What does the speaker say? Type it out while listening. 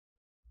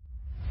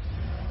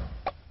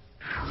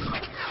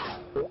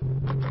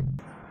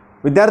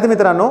विद्यार्थी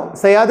मित्रांनो,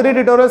 सह्याद्री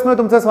ट्युटोरियल्समध्ये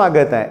तुमचं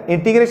स्वागत आहे।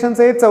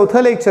 इंटिग्रेशनचं हे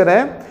चौथं लेक्चर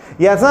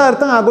आहे। याचा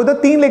अर्थ अगोदर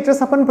 3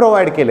 लेक्चर्स आपण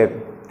प्रोव्हाइड केलेत।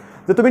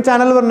 जर तुम्ही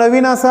चॅनलवर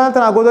नवीन असाल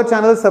तर अगोदर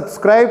चॅनल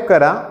सबस्क्राइब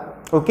करा,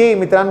 ओके।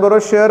 मित्रांबरोबर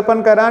शेअर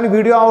पण करा आणि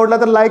व्हिडिओ आवडला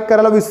तर लाईक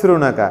करायला विसरू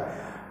नका,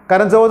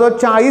 कारण जवळजवळ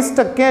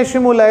 40% अशी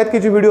मुलं आहेत की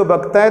जी व्हिडिओ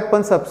बघतायत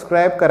पण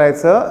सबस्क्राइब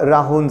करायचं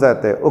राहून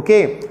जाते,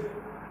 ओके।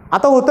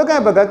 आता होतं काय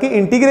बघा की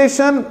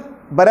इंटिग्रेशन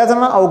बऱ्याच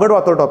जणांना अवघड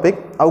वाटतो टॉपिक,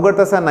 अवघड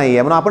तसा नाही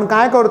आहे। म्हणून आपण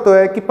काय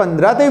करतोय की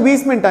 15 ते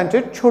 20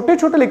 मिनिटांचे छोटे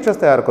छोटे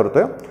लेक्चर्स तयार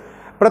करतोय।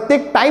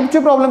 प्रत्येक टाईपचे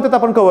प्रॉब्लेम त्यात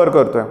आपण कव्हर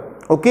करतोय,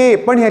 ओके।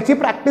 पण ह्याची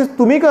प्रॅक्टिस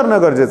तुम्ही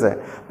करणं गरजेचं आहे।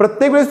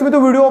 प्रत्येक वेळेस तुम्ही तो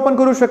व्हिडिओ ओपन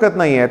करू शकत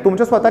नाही आहे,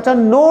 तुमच्या स्वतःच्या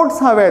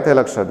नोट्स हव्या आहेत, हे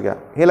लक्षात घ्या।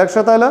 हे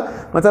लक्षात आलं?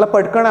 मग चला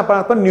पटकन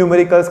आपण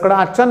न्यूमेरिकल्सकडे,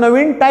 आजच्या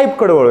नवीन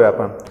टाईपकडे वळूया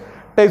आपण।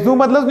 टेक्स्टबुक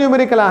मधलंच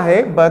न्यूमेरिकल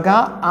आहे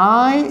बघा,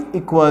 I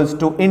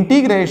 =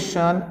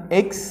 integration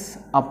x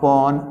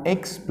upon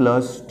x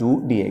 + 2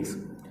 dx।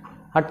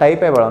 हा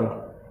टाइप आहे बाळांनो,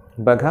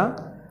 बघा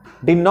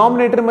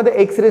डिनॉमिनेटर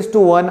मध्ये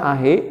x⁻1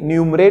 आहे,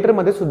 न्यूमरेटर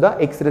मध्ये सुद्धा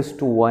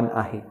x⁻1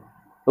 आहे,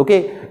 ओके।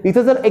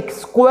 इथं जर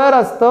x²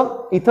 असतं,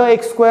 इथं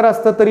x²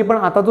 असतं तरी पण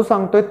आता जो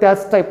सांगतोय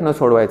त्याच टाइपनं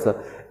सोडवायचं।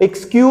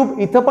 x³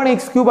 इथं पण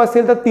x³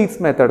 असेल तर तीच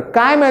मेथड।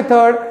 काय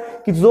मेथड?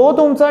 की जो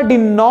तुमचा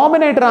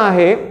डिनॉमिनेटर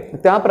आहे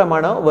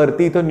त्याप्रमाणे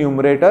वरती इथं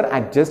न्यूमरेटर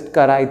ऍडजस्ट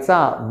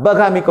करायचा।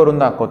 बघा मी करून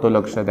दाखवतो,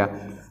 लक्ष द्या।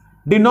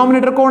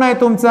 डिनॉमिनेटर कोण आहे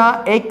तुमचा?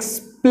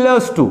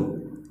 x+2।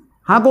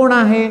 हा कोण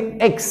आहे?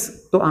 x,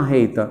 तो आहे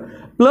इथं।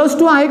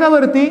 +2 आहे का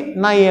वरती?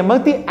 नाहीये। मग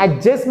ती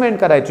ऍडजस्टमेंट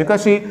करायची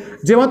कशी?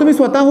 जेव्हा तुम्ही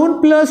स्वतःहून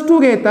 +2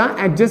 घेता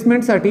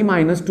ऍडजस्टमेंटसाठी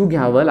 -2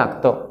 घ्यावं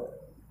लागतं,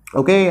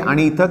 ओके।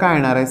 आणि इथं काय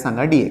येणार आहे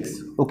सांगा? dx,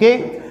 okay.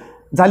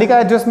 झाली का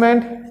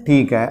ऍडजस्टमेंट?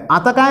 ठीक आहे।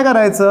 आता काय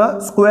करायचं?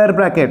 स्क्वेअर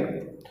ब्रॅकेट,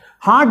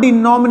 हा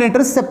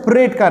डिनॉमिनेटर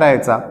सेपरेट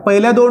करायचा।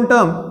 पहिल्या 2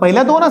 टर्म,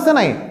 पहिल्या 2 असं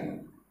नाही,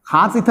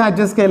 हाच इथं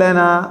ऍडजस्ट केलाय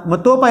ना,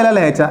 मग तो पहिला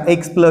लिहायचा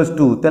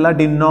x+2, त्याला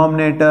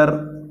डिनॉमिनेटर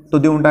तो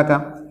देऊन टाका।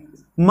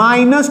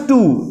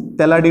 -2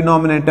 त्याला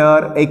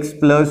डिनॉमिनेटर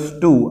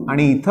x+2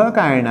 आणि इथं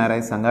काय येणार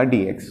आहे सांगा?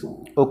 dx,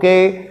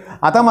 okay.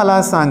 आता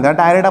मला सांगा,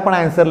 डायरेक्ट आपण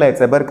आन्सर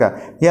लिहायचं आहे बरं का।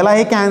 याला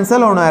हे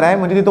कॅन्सल होणार आहे,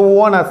 म्हणजे तिथं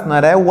 1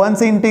 असणार आहे।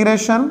 1चं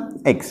इंटिग्रेशन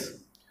x,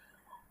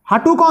 हा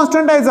 2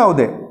 कॉन्स्टंट आहे, जाऊ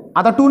दे।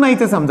 आता 2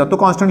 नाहीच समजा, तो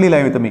कॉन्स्टंट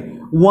लिहिलाय मी तुम्ही।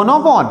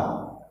 1/,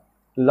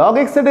 लॉग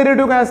एक्सचं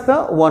डेरिव्हेटिव्ह काय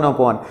असतं?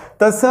 1/।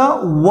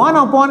 तसं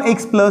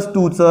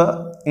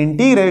 1/x+2चं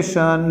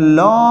इंटिग्रेशन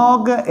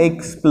लॉग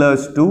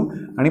x+2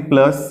 आणि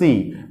 +c।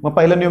 मग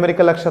पहिलं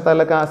न्यूमेरिकल लक्षात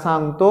आलं का?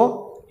 सांगतो,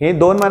 हे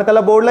 2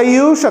 मार्काला बोर्डला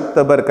येऊ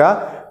शकतं बरं का,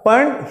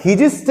 पण ही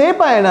जी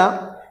स्टेप आहे ना,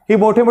 ही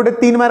मोठे मोठे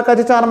 3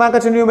 मार्काचे 4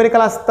 मार्काचे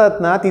न्यूमेरिकल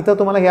असतात ना, तिथं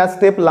तुम्हाला ह्या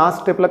स्टेप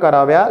लास्ट स्टेपला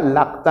कराव्या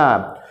लागतात।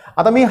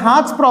 आता मी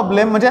हाच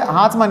प्रॉब्लेम, म्हणजे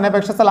हाच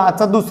म्हणण्यापेक्षा चला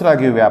आजचा दुसरा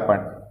घेऊया आपण।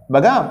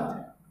 बघा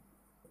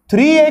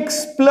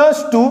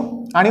 3x+2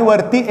 आणि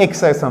वरती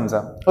x आहे समजा,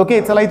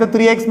 ओके। चला इथं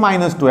 3x -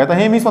 2 आहे। आता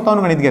हे मी स्वतःहून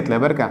गणित घेतलंय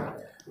बरं का।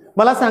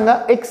 मला सांगा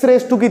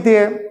x⁻² किती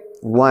आहे?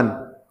 1।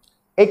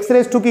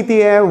 x⁻²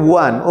 किती आहे?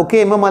 1,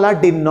 ओके। मग मला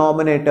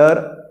डिनॉमिनेटर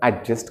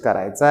ऍडजस्ट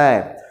करायचा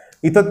आहे।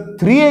 इथं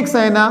 3x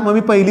आहे ना, मग मी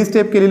पहिली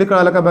स्टेप केलेली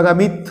कळालं का? बघा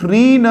मी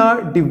 3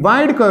 न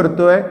डिवाइड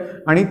करतोय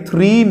आणि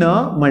 3 न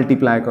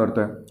मल्टिप्लाय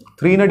करतोय।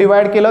 3 न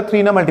डिवाइड केलं,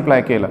 3 न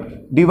मल्टिप्लाय केलं,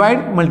 डिवाइड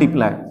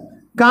मल्टिप्लाय।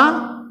 का?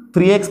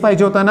 3x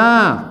पाहिजे होता ना,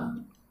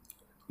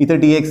 इथं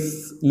dx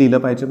लिहिलं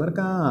पाहिजे बरं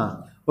का,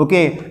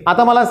 ओके।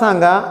 आता मला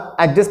सांगा,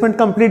 ऍडजस्टमेंट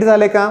कंप्लीट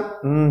झाले का?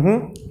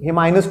 हे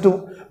 -2,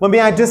 मग मी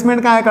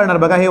ऍडजस्टमेंट काय करणार?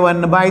 बघा हे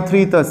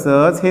 1/3,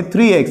 तसंच हे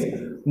 3x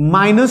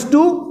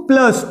 -2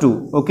 + 2,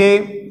 ओके।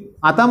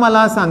 आता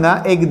मला सांगा,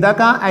 एकदा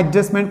का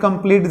ऍडजस्टमेंट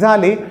कंप्लीट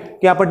झाली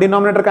की आपण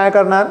डिनॉमिनेटर काय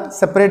करणार?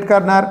 सेपरेट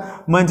करणार।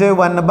 म्हणजे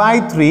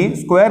 1/3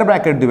 स्क्वेअर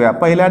ब्रॅकेट देऊया,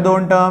 पहिल्या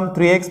 2 टर्म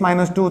 3x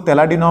 - 2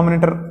 त्याला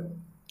डिनॉमिनेटर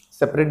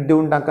सेपरेट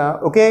देऊन टाका,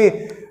 ओके।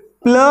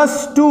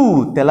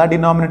 +2 त्याला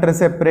डिनॉमिनेटर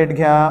सेपरेट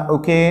घ्या,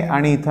 ओके।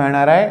 आणि इथं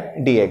येणार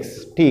आहे dx,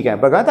 ठीक आहे।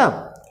 बघा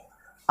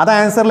आता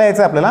आन्सर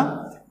लिहायचं आपल्याला,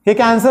 हे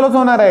कॅन्सलच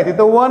होणार आहे,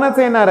 तिथं 1च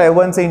येणार आहे।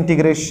 1चं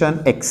इंटिग्रेशन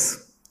x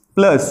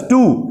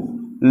 +2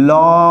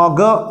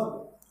 लॉग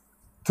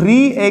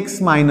 3x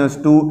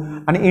 - 2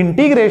 आणि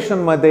इंटिग्रेशन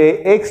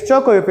मध्ये x च्या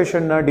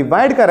कोएफिशियंटनं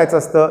डिवाइड करायचं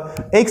असतं।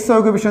 x चा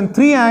कोएफिशियंट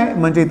 3 आहे,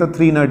 म्हणजे इथं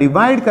 3 न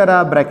डिवाइड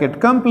करा, ब्रॅकेट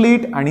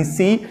कंप्लीट आणि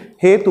c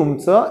हे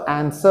तुमचं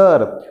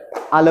आन्सर।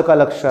 आलं का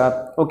लक्षात?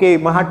 ओके।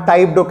 मग हा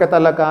टाईप डोक्यात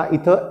आला का?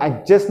 इथं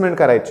ऍडजस्टमेंट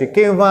करायची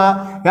केव्हा?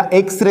 या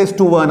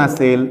x⁻1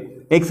 असेल,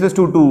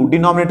 x⁻2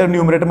 डिनॉमिनेटर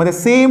न्यूमरेटर मध्ये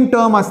सेम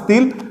टर्म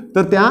असतील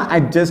तर त्या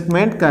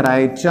ऍडजस्टमेंट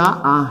करायच्या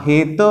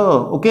आहेत,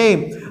 ओके।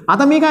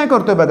 आता मी काय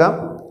करतोय बघा,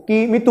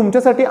 की मी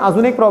तुमच्यासाठी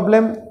अजून एक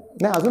प्रॉब्लेम,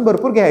 नाही अजून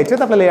भरपूर घ्यायचे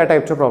आहेत आपल्याला या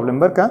टाईपचे प्रॉब्लेम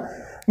बरं का।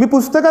 मी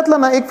पुस्तकातला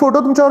ना एक फोटो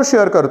तुमच्यावर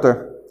शेअर करतोय,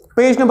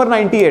 पेज नंबर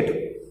 98।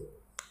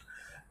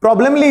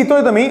 प्रॉब्लेम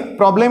लिहितोय तुम्ही,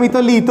 प्रॉब्लेम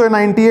इथं लिहितोय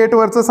 98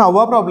 वरचा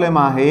 6वा प्रॉब्लेम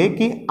आहे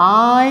की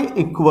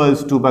I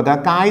 = बघा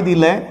काय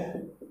दिलंय?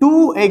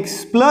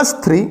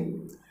 2x+3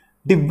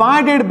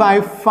 डिवायडेड बाय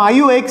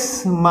 5x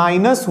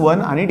 -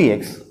 1 आणि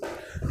dx।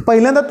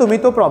 पहिल्यांदा तुम्ही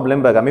तो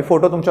प्रॉब्लेम बघा, मी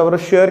फोटो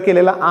तुमच्याबरोबर शेअर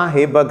केलेला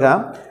आहे बघा।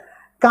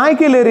 काय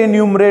केले रे,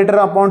 numerator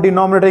upon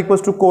denominator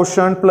equals to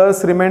quotient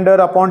plus remainder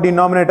upon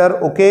denominator.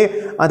 Okay,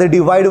 आता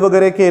डिवाइड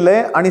वगैरे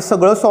केलंय आणि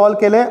सगळं सॉल्व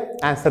केलंय,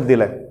 आन्सर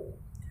दिलाय.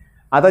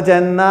 आता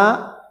ज्यांना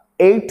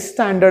 8th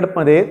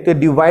स्टँडर्डमध्ये ते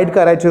डिवाइड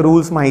करायचे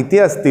रूल्स माहिती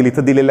असतील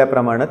इथं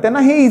दिलेल्याप्रमाणे, त्यांना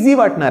हे इझी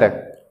वाटणार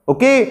आहे.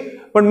 ओके,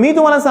 पण मी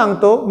तुम्हाला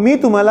सांगतो, मी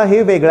तुम्हाला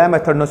हे वेगळ्या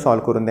मेथडनं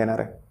सॉल्व करून देणार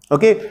आहे.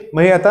 ओके,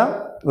 मग हे आता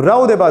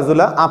राहू दे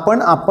बाजूला.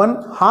 आपण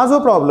हा जो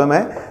प्रॉब्लेम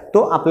आहे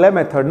तो आपल्या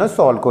मेथडनं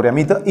सॉल्व करूया.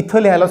 मी इथं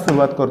लिहायला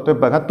सुरुवात करतोय,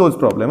 बघा तोच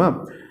प्रॉब्लेम.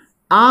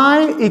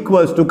 आय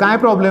इक्वल्स टू काय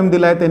प्रॉब्लेम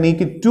दिलाय त्यांनी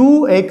की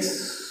 2x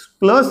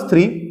 +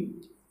 3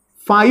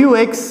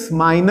 5x -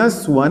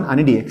 1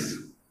 आणि dx.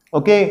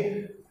 ओके,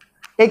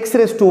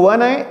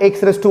 x⁻1 आहे,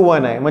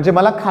 x⁻1 आहे, म्हणजे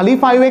मला खाली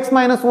 5x -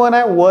 1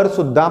 आहे, वर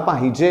सुद्धा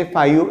पाहिजे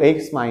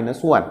 5x -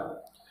 1.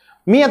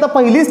 मी आता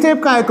पहिली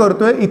स्टेप काय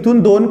करतोय,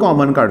 इथून 2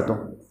 कॉमन काढतो.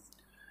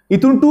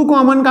 इथून 2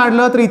 कॉमन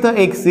काढलं तर इथं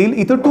x येईल,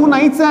 इथं 2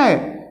 नाहीच आहे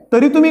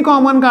तरी तुम्ही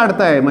कॉमन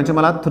काढताय, म्हणजे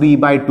मला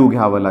 3/2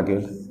 घ्यावं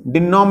लागेल.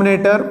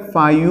 डिनॉमिनेटर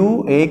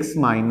 5x -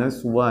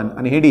 1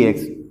 आणि हे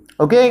dx.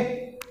 ओके,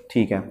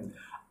 ठीक आहे.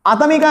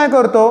 आता मी काय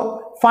करतो,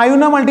 5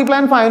 न मल्टिप्लाय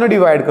आणि 5 न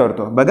डिवाइड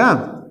करतो. बघा,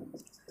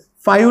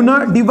 5 न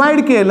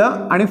डिवाइड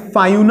केलं आणि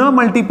 5 न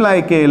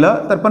मल्टिप्लाय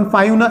केलं तर पण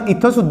 5 न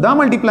इथं सुद्धा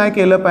मल्टिप्लाय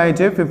केलं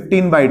पाहिजे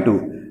 15/2.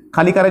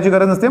 खाली करायची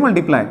गरज नसते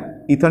मल्टिप्लाय,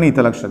 इथं आणि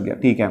इथं लक्षात घ्या.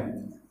 ठीक आहे.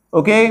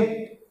 ओके,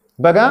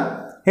 बघा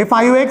हे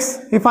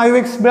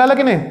 5x मिळालं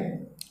की नाही.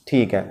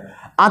 ठीक आहे.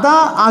 आता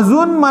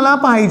अजून मला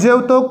पाहिजे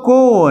होतं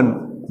कोण,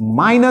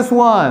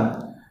 -1.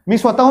 मी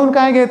स्वतःहून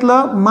काय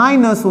घेतलं,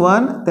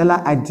 -1, त्याला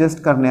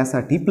ऍडजस्ट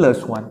करण्यासाठी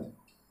 +1.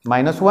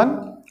 -1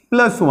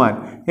 +1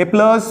 हे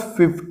प्लस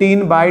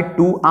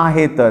 15/2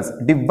 आहेतच,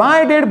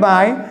 डिवायडेड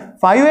बाय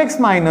 5x -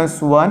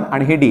 1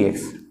 आणि हे dx.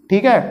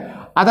 ठीक आहे.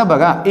 आता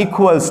बघा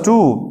इक्वल्स टू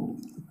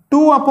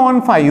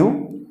 2/5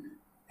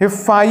 हे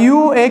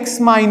 5x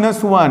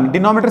 - 1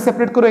 डिनॉमिनेटर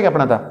सेपरेट करूया की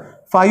आपण. आता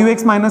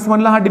 5x - 1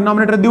 ला हा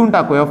डिनॉमिनेटर देऊन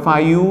टाकूया,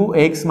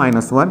 5x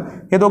 - 1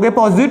 हे दोघे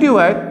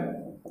पॉझिटिव्ह आहेत.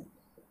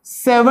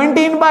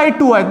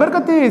 17/2 आहेत बरं का,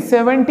 ते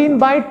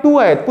 17/2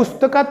 आहेत.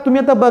 पुस्तकात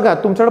तुम्ही आता बघा,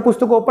 तुमच्याकडे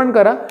पुस्तक ओपन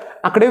करा,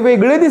 आकडे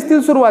वेगळे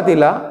दिसतील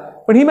सुरुवातीला,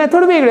 पण ही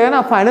मेथड वेगळी आहे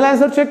ना. फायनल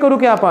आन्सर चेक करू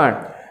की आपण.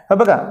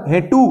 बघा हे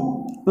 2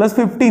 +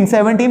 15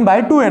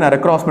 17/2 येणार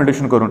आहे क्रॉस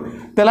मल्टिप्लिकेशन करून.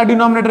 त्याला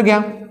डिनॉमिनेटर घ्या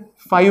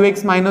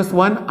 5x -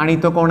 1 आणि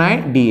इथं कोण आहे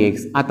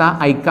dx. आता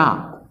ऐका,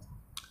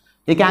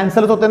 हे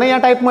कॅन्सल होते ना या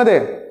टाईपमध्ये.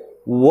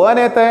 1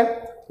 येत आहे,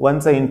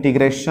 1चं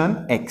इंटिग्रेशन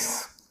x.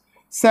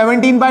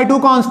 17/2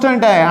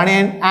 कॉन्स्टंट आहे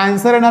आणि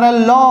आन्सर येणार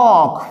आहे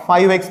log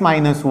 5x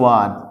 -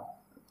 1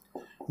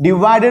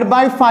 डिवायडेड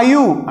बाय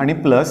 5 आणि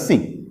प्लस c.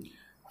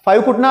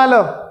 5 कुठनं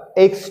आलं,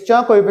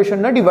 एक्सच्या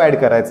कोएफिशियंटनं डिवाइड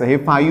करायचं. हे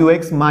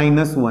 5x -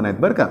 1 आहेत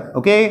बरं का.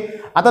 ओके,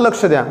 आता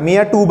लक्ष द्या, मी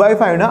या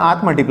 2/5 न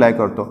आत मल्टिप्लाय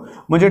करतो,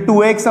 म्हणजे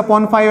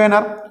 2x/5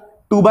 येणार.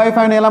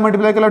 2/5 ने याला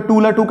मल्टिप्लाय केलं,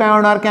 2 ला 2 काय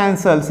होणार,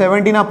 कॅन्सल.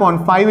 17/5 ×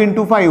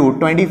 5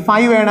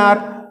 25 येणार.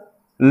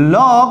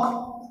 log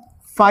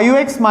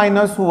 5x -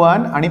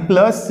 1 आणि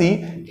प्लस c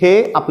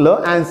हे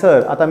आपलं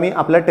आन्सर. आता मी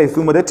आपल्या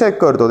टेस्टमध्ये चेक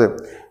करतो, ते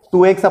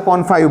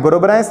 2x/5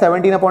 बरोबर आहे,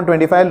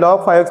 17/25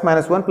 log 5x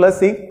 - 1 plus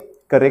c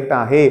correct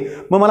आहे.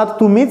 मग मला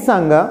तुम्हीच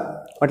सांगा,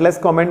 म्हटल्यास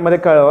कॉमेंटमध्ये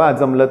कळवा,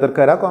 जमलं तर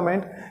करा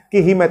कॉमेंट, की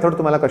ही मेथड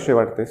तुम्हाला कशी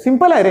वाटते.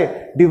 सिंपल आहे रे,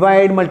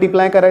 डिवाइड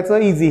मल्टिप्लाय करायचं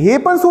इझी. हे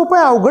पण सोपं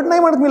आहे, अवघड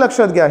नाही म्हणत मी,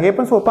 लक्षात घ्या, हे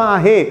पण सोपं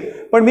आहे.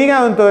 पण मी काय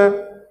म्हणतोय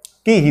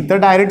की इथं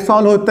डायरेक्ट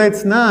सॉल्व्ह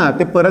होतंयच ना,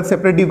 ते परत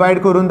सेपरेट डिवाइड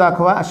करून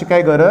दाखवा अशी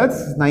काही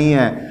गरज नाही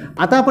आहे.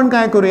 आता आपण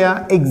काय करूया,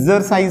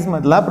 एक्झरसाइज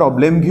मधला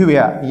प्रॉब्लेम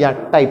घेऊया या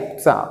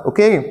टाईपचा.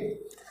 ओके,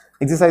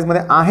 एक्झरसाइज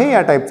मध्ये आहे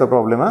या टाईपचा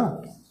प्रॉब्लेम.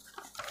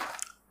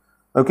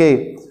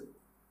 ओके,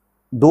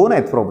 2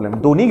 आहेत प्रॉब्लेम,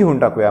 दोन्ही घेऊन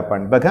टाकूया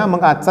आपण. बघा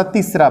मग आजचा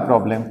तिसरा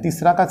प्रॉब्लेम,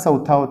 तिसरा का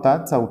चौथा होता,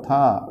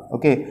 चौथा.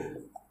 Okay,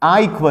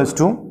 I equals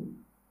to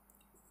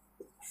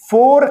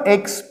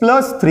 4x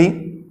 + 3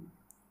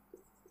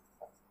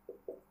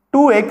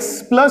 2x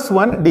 +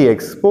 1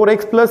 dx.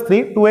 4x +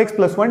 3 2x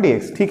 + 1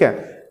 dx. ठीक आहे,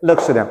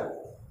 लक्ष द्या,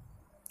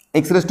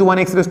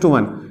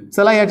 x⁻1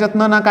 चला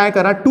याच्यातनं ना काय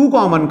करा, 2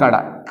 कॉमन काढा.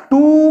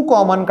 2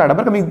 कॉमन काढा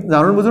बरं का, मी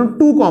जाणून बुजून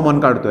 2 कॉमन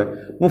काढतोय.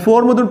 मग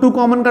 4 मधून 2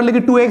 कॉमन काढले की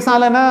 2x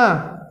आला ना,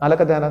 आलं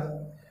का ध्यानात.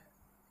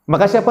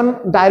 मग अशी आपण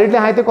डायरेक्टली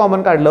आहे ते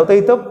कॉमन काढलं होतं,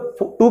 इथं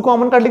 2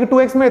 कॉमन काढले की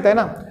 2x मिळत आहे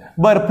ना.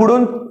 बरं,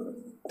 पुढून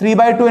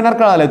 3/2 येणार,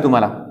 कळालंय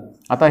तुम्हाला.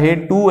 आता हे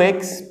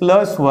 2x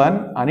 + 1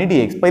 आणि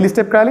dx, पहिली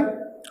स्टेप कळाली.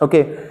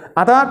 ओके,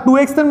 आता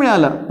 2x तर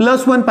मिळालं,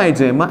 +1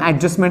 पाहिजे, मग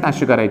ऍडजस्टमेंट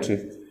अशी करायची.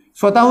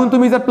 स्वतःहून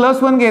तुम्ही जर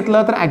 +1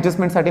 घेतलं तर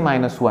ऍडजस्टमेंटसाठी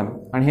 -1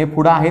 आणि हे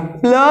पुढे आहे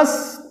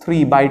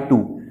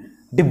 +3/2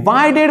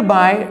 डिवायडेड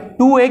बाय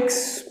 2x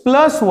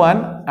 +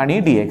 1 आणि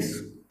dx.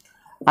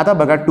 आता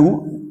बघा 2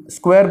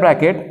 स्क्वेअर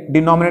ब्रॅकेट,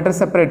 डिनॉमिनेटर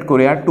सेपरेट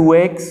करूया,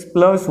 2x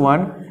 +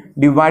 1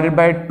 डिवायडेड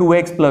बाय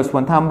 2x +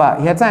 1. थांबा,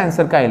 ह्याचा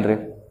आन्सर काय येईल रे,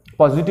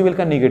 पॉझिटिव्ह येईल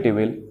का निगेटिव्ह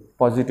येईल,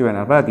 पॉझिटिव्ह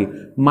येणार. बघा की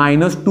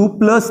 -2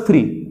 +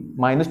 3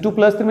 -2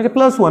 + 3 म्हणजे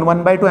 +1,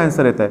 1/2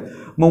 आन्सर येत आहे.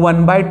 मग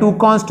 1/2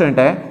 कॉन्स्टंट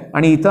आहे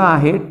आणि इथं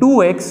आहे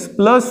 2x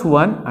 +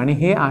 1 आणि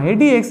हे आहे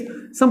dx.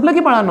 संपलं की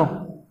बाळांनो,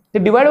 ते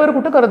डिवाइड वर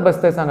कुठं करत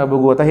बसतंय सांगा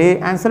बघू. आता हे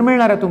आन्सर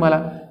मिळणार आहे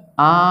तुम्हाला.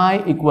 आय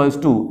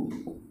इक्वल्स टू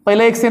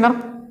पहिलं x येणार,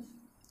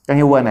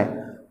 हे 1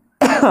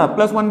 आहे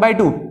प्लस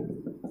 1/2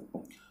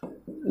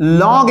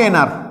 लॉग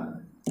येणार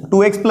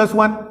 2x +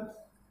 1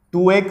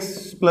 2x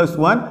 +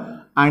 1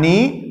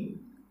 आणि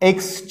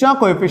एक्सच्या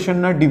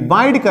कोएफिशियंटनं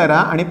डिवाइड करा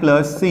आणि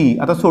प्लस सी.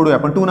 आता सोडूया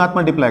आपण 2 नात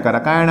मल्टिप्लाय करा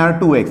काय येणार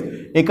 2x.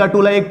 एका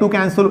 2 ला एक 2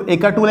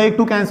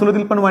 कॅन्सल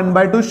होतील पण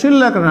 1/2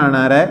 शिल्लक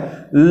राहणार आहे.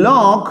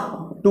 लॉग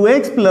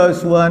 2x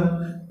 + 1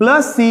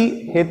 प्लस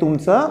सी हे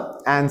तुमचं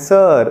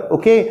आन्सर.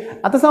 ओके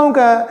आता सांगू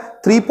का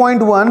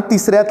 3.1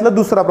 तिसऱ्यातला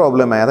दुसरा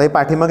प्रॉब्लेम आहे. आता हे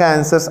पाठीमागे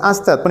आन्सर्स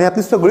असतात पण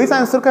यातली सगळीच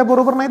आन्सर काय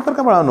बरोबर नाहीत तर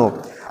का बाळांनो.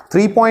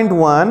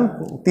 3.1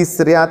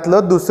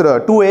 तिसऱ्यातलं दुसरं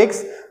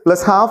 2x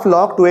 + ½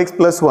 log 2x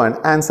 +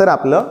 1 आन्सर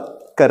आपलं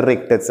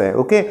करेक्टच आहे.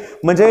 ओके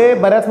म्हणजे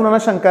बऱ्याच मुलांना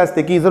शंका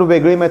असते की जर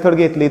वेगळी मेथड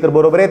घेतली तर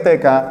बरोबर येतंय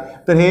का,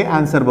 तर हे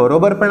आन्सर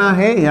बरोबर पण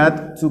आहे, यात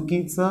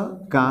चुकीचं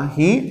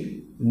काही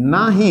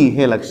नाही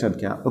हे लक्षात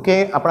घ्या.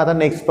 ओके आपण आता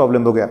नेक्स्ट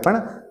प्रॉब्लेम बघूया आपण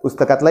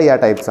पुस्तकातला या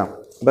टाईपचा.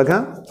 बघा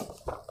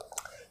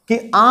की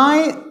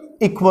I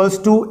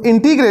 =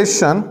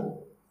 integration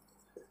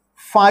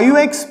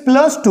 5x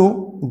 + 2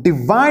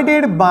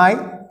 divided by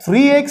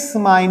 3x -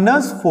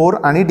 4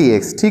 आणि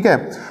dx. ठीक आहे.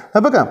 हा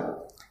बघा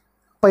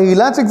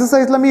पहिलाच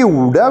एक्सरसाइजला मी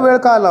एवढा वेळ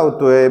का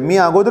लावतोय, मी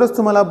अगोदरच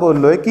तुम्हाला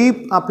बोललोय की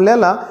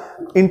आपल्याला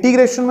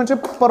इंटिग्रेशन म्हणजे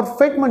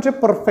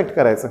परफेक्ट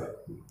करायचं.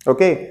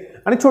 ओके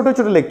आणि छोटे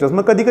छोटे लेक्चर्स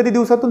मग कधी कधी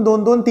दिवसातून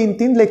 2-2,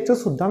 3-3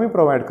 लेक्चर्स सुद्धा मी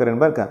प्रोव्हाइड करेन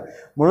बरं का.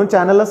 म्हणून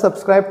चॅनलला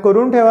सबस्क्राईब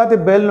करून ठेवा, ते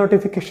बेल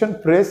नोटिफिकेशन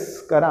प्रेस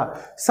करा,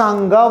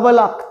 सांगावं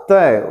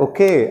लागतंय.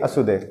 ओके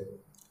असू दे.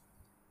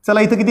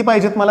 चला इथं किती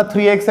पाहिजेत मला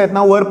 3x आहेत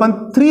ना, वर पण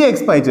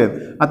 3x पाहिजेत.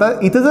 आता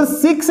इथं जर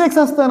 6x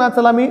असतं ना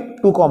चला मी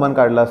 2 कॉमन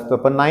काढलं असतं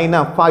पण नाही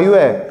ना 5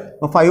 आहे,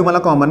 मग 5 मला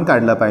कॉमन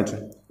काढलं पाहिजे.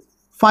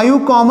 5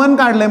 कॉमन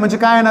काढलंय म्हणजे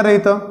काय येणार आहे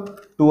इथं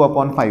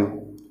 2/5.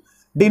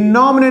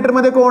 डिनॉमिनेटर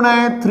मध्ये कोण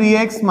आहे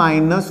 3x -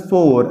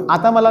 4.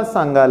 आता मला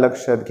सांगा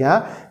लक्षात घ्या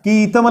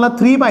की इथं मला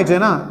 3 पाहिजे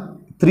ना,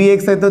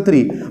 3x आहे तर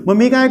 3, मग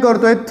मी काय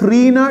करतोय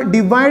 3 न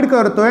डिवाइड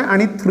करतोय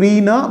आणि 3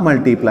 न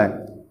मल्टिप्लाय.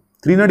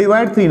 3 न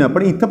डिवाइड 3 न,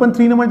 पण इथं पण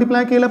 3 न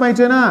मल्टिप्लाय केलं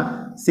पाहिजे ना.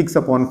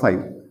 6/5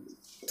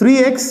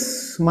 3x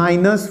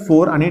 -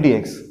 4 आणि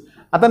dx.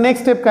 आता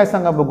नेक्स्ट स्टेप काय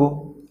सांगा बघू.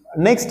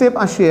 नेक्स्ट स्टेप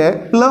अशी आहे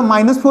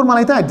 -4 मला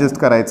इथं ॲडजस्ट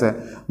करायचं आहे.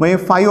 मग हे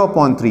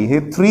 5/3 हे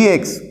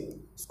 3x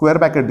स्क्वेअर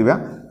ब्रॅकेट देऊया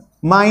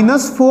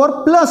 -4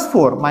 +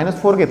 4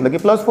 -4 घेतलं की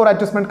 +4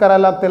 ॲडजस्टमेंट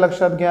करायला लागते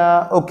लक्षात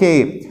घ्या. ओके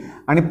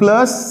आणि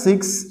प्लस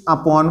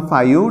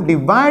 6/5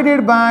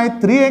 डिवायडेड बाय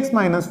 3x -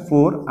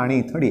 4 आणि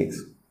इथं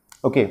dx.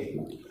 ओके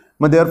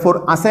मग देअरफॉर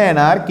असं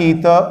येणार की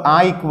इथं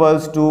I =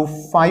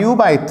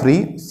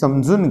 5/3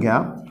 समजून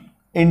घ्या.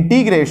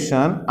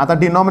 इंटिग्रेशन आता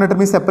डिनॉमिनेटर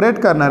मी सेपरेट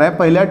करणार आहे.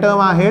 पहिल्या टर्म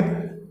आहेत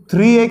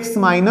 3x -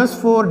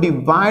 4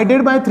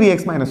 डिवायडेड बाय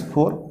 3x -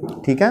 4.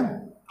 ठीक आहे.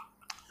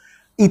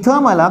 इथं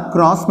मला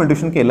क्रॉस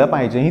मल्टिप्लिकेशन केलं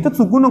पाहिजे. इथं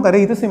चुकू नका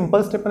रे, इथं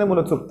सिंपल स्टेपमध्ये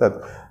मुलं चुकतात.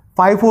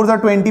 5 4 =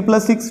 20 +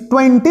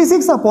 6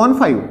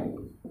 26/5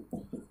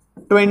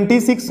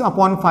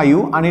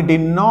 26/5 आणि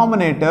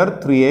डिनॉमिनेटर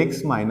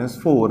 3x -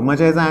 4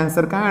 म्हणजे याचा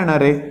आन्सर काय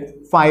येणार आहे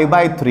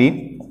 5/3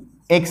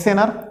 x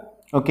येणार.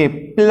 Okay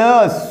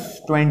plus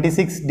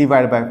 26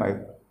 divide by 5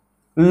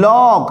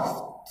 log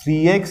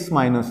 3x -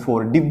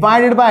 4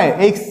 divided by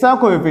x चा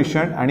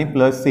कोएफिशियंट आणि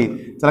प्लस c.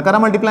 चला करा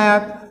मल्टिप्लाय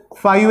यात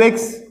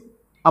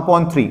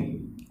 5x/3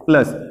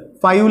 प्लस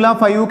 5 ला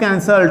 5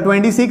 कॅन्सल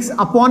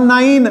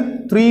 26/9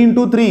 3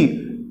 × 3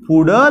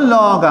 पुढं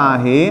लॉग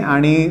आहे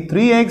आणि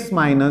 3x -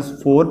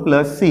 4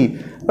 प्लस c.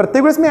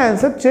 प्रत्येक वेळेस मी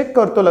आन्सर चेक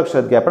करतो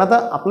लक्षात घ्या, पण आता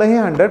आपलं हे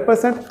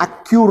 100%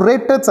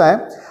 ॲक्युरेटच आहे.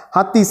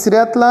 हा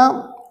तिसऱ्यातला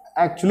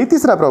ॲक्च्युली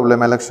तिसरा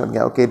प्रॉब्लेम आहे लक्षात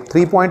घ्या. ओके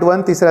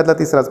 3.1 तिसऱ्यातला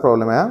तिसराच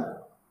प्रॉब्लेम आहे.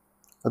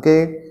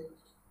 Okay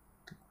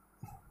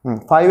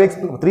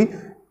 5x/3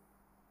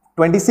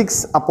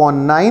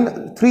 26/9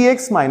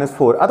 3x -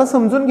 4. आता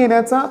समजून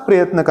घेण्याचा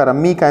प्रयत्न करा,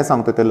 मी काय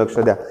सांगतो ते लक्ष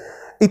द्या.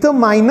 इथं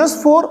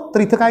 -4 तर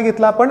इथं काय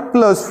घेतलं आपण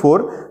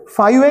 +4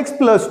 5x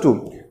 + 2.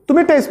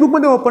 तुम्ही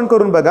टेक्स्टबुकमध्ये ओपन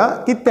करून बघा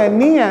की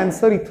त्यांनी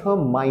आन्सर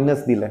इथं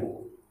मायनस दिलंय.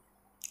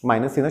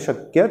 मायनस येणं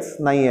शक्यच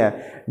नाही आहे.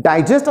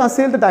 डायजेस्ट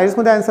असेल तर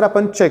डायजेस्टमध्ये आन्सर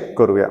आपण चेक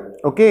करूया.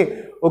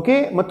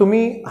 ओके मग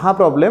तुम्ही हा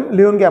प्रॉब्लेम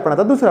लिहून घ्या. आपण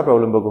आता दुसरा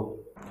प्रॉब्लेम बघू.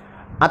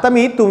 आता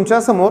मी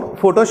तुमच्यासमोर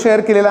फोटो शेअर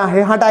केलेला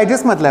आहे, हा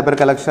डायजेस्टमधला आहे बरं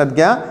का लक्षात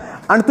घ्या.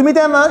 आणि तुम्ही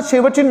त्यांना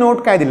शेवटची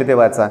नोट काय दिली ते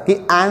वाचा की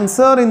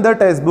answer in the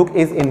textbook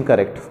is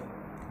incorrect.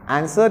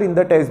 Answer in the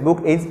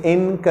textbook is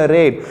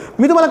incorrect.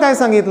 मी तुम्हाला काय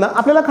सांगितलं,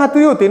 आपल्याला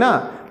खात्री होती ना,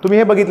 तुम्ही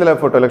हे बघितलेला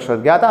फोटो लक्षात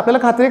घ्या. आता आपल्याला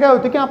खात्री काय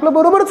होती की आपलं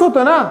बरोबरच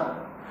होतं ना,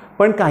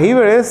 पण काही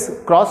वेळेस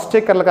क्रॉस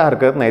चेक करायला काय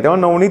हरकत नाही. तेव्हा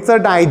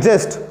नवनीतचं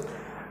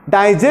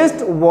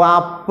डायजेस्ट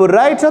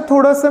वापरायच्या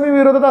थोडंसं मी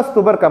विरोधात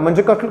असतो बरं का.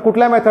 म्हणजे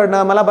कुठल्या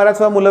मेथडनं मला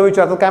बऱ्याच वेळा मुलं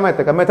विचारतात काय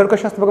माहिती का मेथड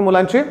कशी असते बघा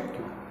मुलांची.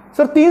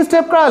 सर 3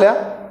 स्टेप कळाल्या,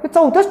 ते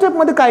 4थ्या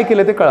स्टेपमध्ये काय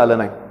केलं ते कळालं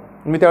नाही.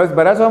 मी त्यावेळेस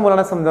बऱ्याच वेळा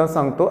मुलांना समजावून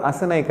सांगतो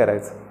असं नाही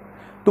करायचं.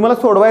 तुम्हाला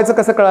सोडवायचं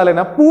कसं कळालं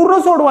ना, पूर्ण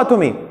सोडवा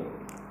तुम्ही.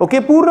 ओके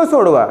पूर्ण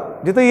सोडवा.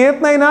 जिथं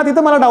येत नाही ना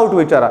तिथं मला डाऊट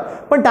विचारा,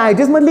 पण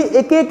डायजेस्टमधली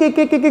एक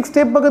एक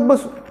स्टेप बघत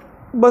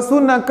बसू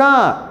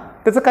नका,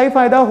 त्याचा काही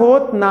फायदा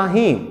होत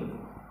नाही.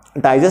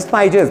 डायजेस्ट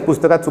पाहिजेच,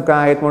 पुस्तकात चुका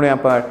आहेत म्हणून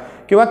आपण,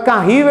 किंवा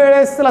काही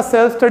वेळेस त्याला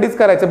सेल्फ स्टडीज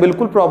करायचं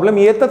बिलकुल प्रॉब्लेम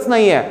येतच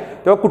नाही आहे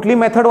तेव्हा कुठली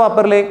मेथड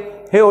वापरले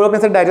हे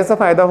ओळखण्याचा डायजेस्टचा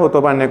फायदा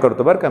होतो, मान्य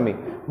करतो बरं का मी.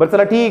 बरं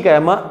चला ठीक आहे.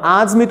 मग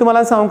आज मी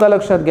तुम्हाला सांगू का,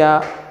 लक्षात घ्या,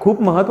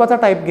 खूप महत्त्वाचा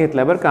टाईप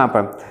घेतला आहे बरं का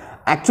आपण.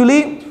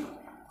 ॲक्च्युली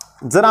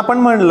जर आपण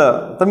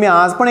म्हणलं तर मी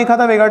आज पण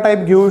एखादा वेगळा टाईप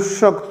घेऊ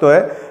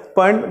शकतोय,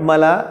 पण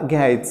मला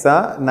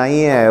घ्यायचा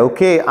नाही आहे.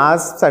 ओके,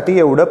 आजसाठी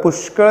एवढं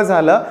पुष्कळ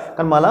झालं,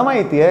 कारण मला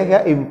माहिती आहे ह्या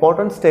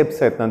इम्पॉर्टंट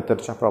स्टेप्स आहेत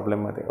नंतरच्या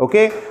प्रॉब्लेममध्ये.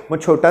 ओके, मग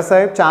छोटासा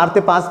आहे, 4 ते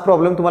 5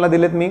 प्रॉब्लेम तुम्हाला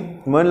दिलेत मी,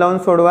 मन लावून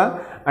सोडवा.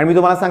 आणि मी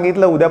तुम्हाला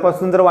सांगितलं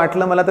उद्यापासून जर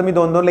वाटलं मला तर मी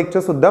 2-2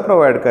 लेक्चरसुद्धा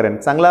प्रोव्हाइड करेन.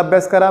 चांगला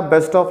अभ्यास करा.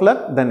 बेस्ट ऑफ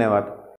लक. धन्यवाद.